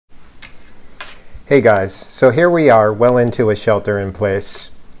Hey guys, so here we are well into a shelter in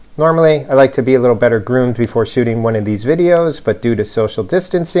place. Normally, I like to be a little better groomed before shooting one of these videos, but due to social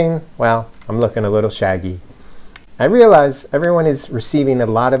distancing, well, I'm looking a little shaggy. I realize everyone is receiving a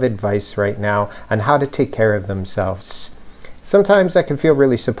lot of advice right now on how to take care of themselves. Sometimes that can feel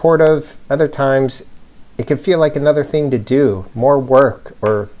really supportive, other times it can feel like another thing to do, more work,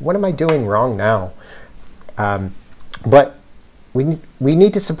 or what am I doing wrong now? But we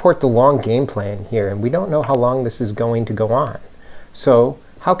need to support the long game plan here, and we don't know how long this is going to go on. So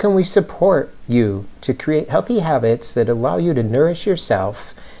how can we support you to create healthy habits that allow you to nourish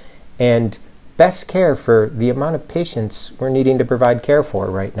yourself and best care for the amount of patients we're needing to provide care for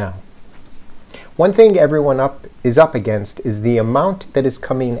right now? One thing everyone is up against is the amount that is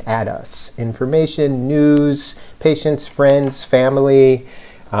coming at us. Information, news, patients, friends, family,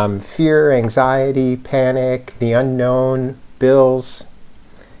 fear, anxiety, panic, the unknown, bills.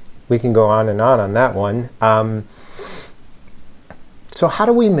 We can go on that one. So how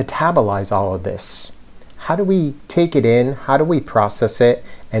do we metabolize all of this? How do we take it in? How do we process it?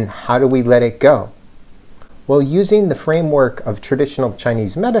 And how do we let it go? Well, using the framework of traditional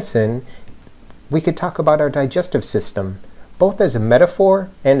Chinese medicine, we could talk about our digestive system, both as a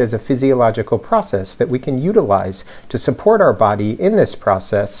metaphor and as a physiological process that we can utilize to support our body in this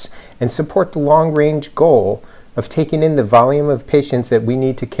process and support the long-range goal of taking in the volume of patients that we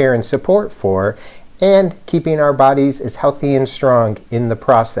need to care and support for, and keeping our bodies as healthy and strong in the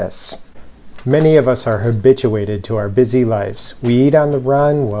process. Many of us are habituated to our busy lives. We eat on the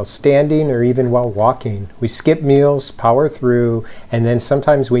run while standing or even while walking. We skip meals, power through, and then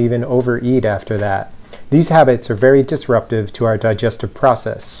sometimes we even overeat after that. These habits are very disruptive to our digestive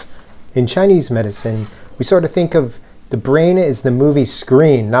process. In Chinese medicine, we sort of think of the brain as the movie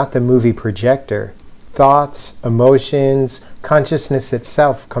screen, not the movie projector. Thoughts, emotions, consciousness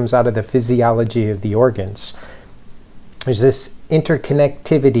itself comes out of the physiology of the organs. There's this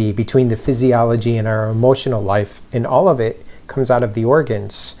interconnectivity between the physiology and our emotional life, and all of it comes out of the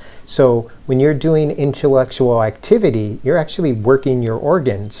organs. So when you're doing intellectual activity, you're actually working your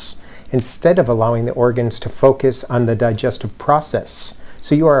organs instead of allowing the organs to focus on the digestive process.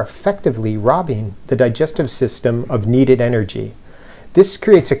 So you are effectively robbing the digestive system of needed energy. This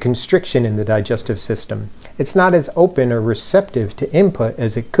creates a constriction in the digestive system. It's not as open or receptive to input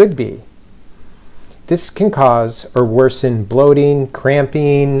as it could be. This can cause or worsen bloating,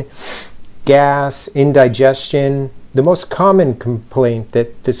 cramping, gas, indigestion. The most common complaint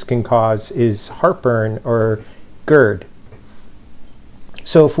that this can cause is heartburn or GERD.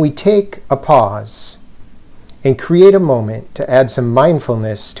 So if we take a pause and create a moment to add some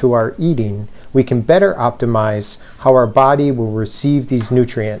mindfulness to our eating, we can better optimize how our body will receive these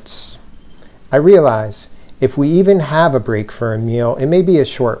nutrients. I realize if we even have a break for a meal, it may be a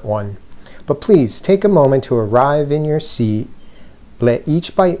short one, but please take a moment to arrive in your seat, let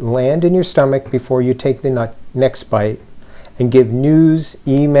each bite land in your stomach before you take the next bite, and give news,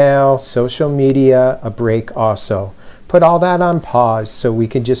 email, social media a break also. Put all that on pause so we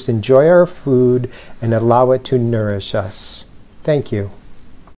can just enjoy our food and allow it to nourish us. Thank you.